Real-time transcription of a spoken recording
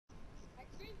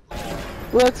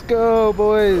Let's go,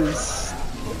 boys.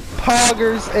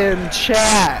 Poggers in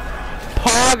chat.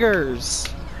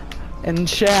 Poggers in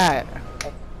chat.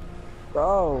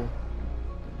 Bro.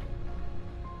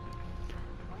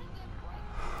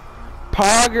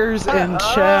 Poggers in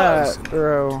chat,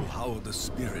 bro. How the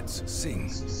spirits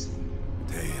sing.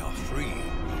 They are free.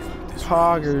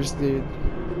 Poggers, dude.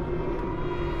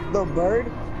 The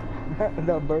bird?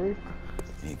 The bird?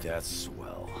 Ain't that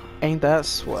swell? Ain't that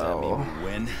swell?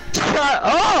 When?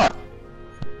 Oh!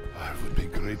 I would be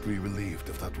greatly relieved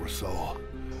if that were so.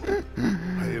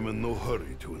 I am in no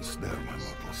hurry to ensnare my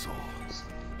mortal soul.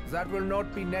 That will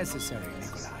not be necessary,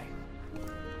 Nikolai.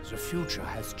 The future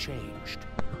has changed.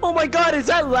 Oh my god, is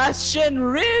that last gen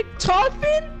Rick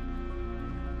Toffin?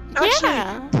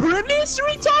 Yeah. Premise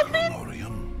Rick Toffin?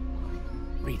 Orion.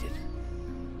 Read it.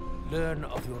 Learn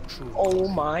of your true Oh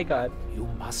calling. my god. You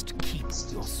must keep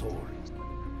your soul.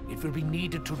 It will be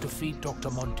needed to defeat Dr.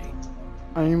 Monte.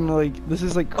 I'm like, this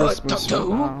is like Christmas Doctor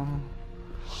right Who? now.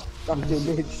 Dr.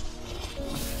 Bitch.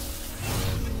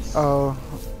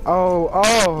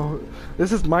 Oh,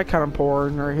 this is my kind of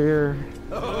porn right here.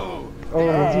 Oh,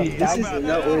 Dude, this is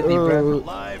noteworthy, bro.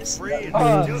 live, free,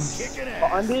 and just kicking ass.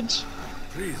 Bondage?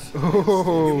 Please,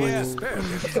 Oh, yeah, spare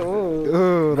them.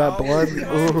 oh, that blood.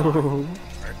 Oh,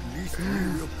 At least we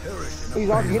will perish in He's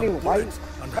a all blaze getting of white. bullets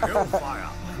and hellfire.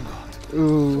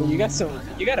 ooh,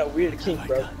 You got a weird kink,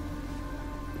 bro.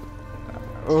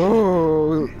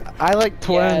 oh. I like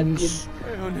Yeah, twins.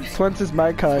 Twins is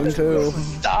my kind too.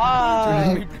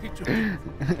 Stop!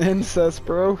 Incest,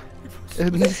 bro.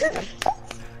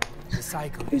 The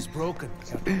cycle is broken.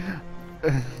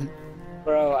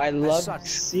 Bro, I love such,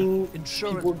 seeing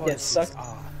Insurance people get policies sucked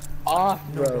are off,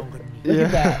 no bro. longer needed.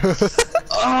 Look at that.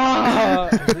 Ah!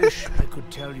 I wish I could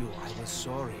tell you I was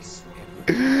sorry,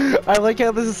 Edward. I like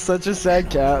how this is such a sad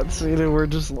cat scene and we're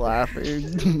just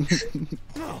laughing.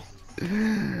 No.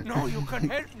 No, you can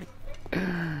help me.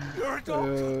 You're a doctor.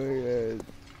 Oh, God.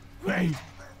 Wait.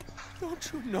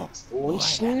 Don't you know? Oh,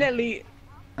 Schnelly.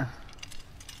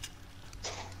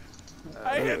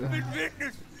 I have been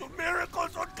witness to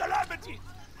miracles and calamities.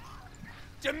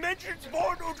 Dimensions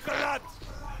born and collapse.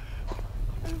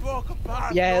 I walk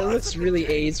apart. Yeah, it looks really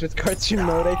AIDS with cartoon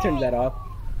mode. I turned that off.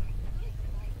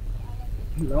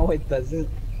 No, it doesn't.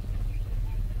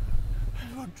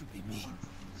 I want to be me.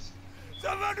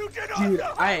 Someone who cannot Dude,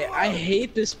 I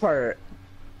hate this part.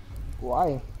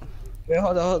 Why? Wait,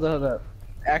 hold up.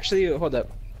 Actually, hold up.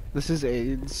 This is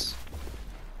AIDS.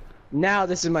 Now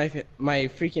this is my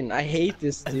freaking. I hate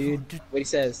this dude. What he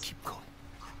says. Keep going.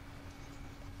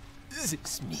 This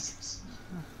is me.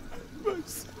 My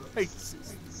space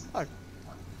is hard.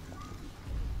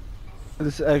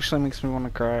 This actually makes me want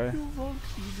to cry. You won't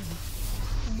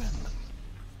even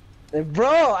remember.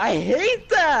 Bro, I hate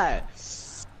that.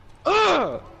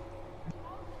 Ugh.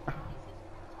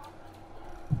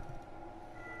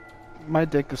 My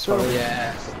dick is fine.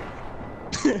 Yeah.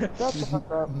 Shut the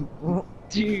fuck up.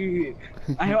 Dude,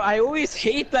 I always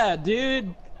hate that,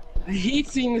 dude. I hate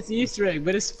seeing this Easter egg,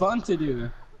 but it's fun to do.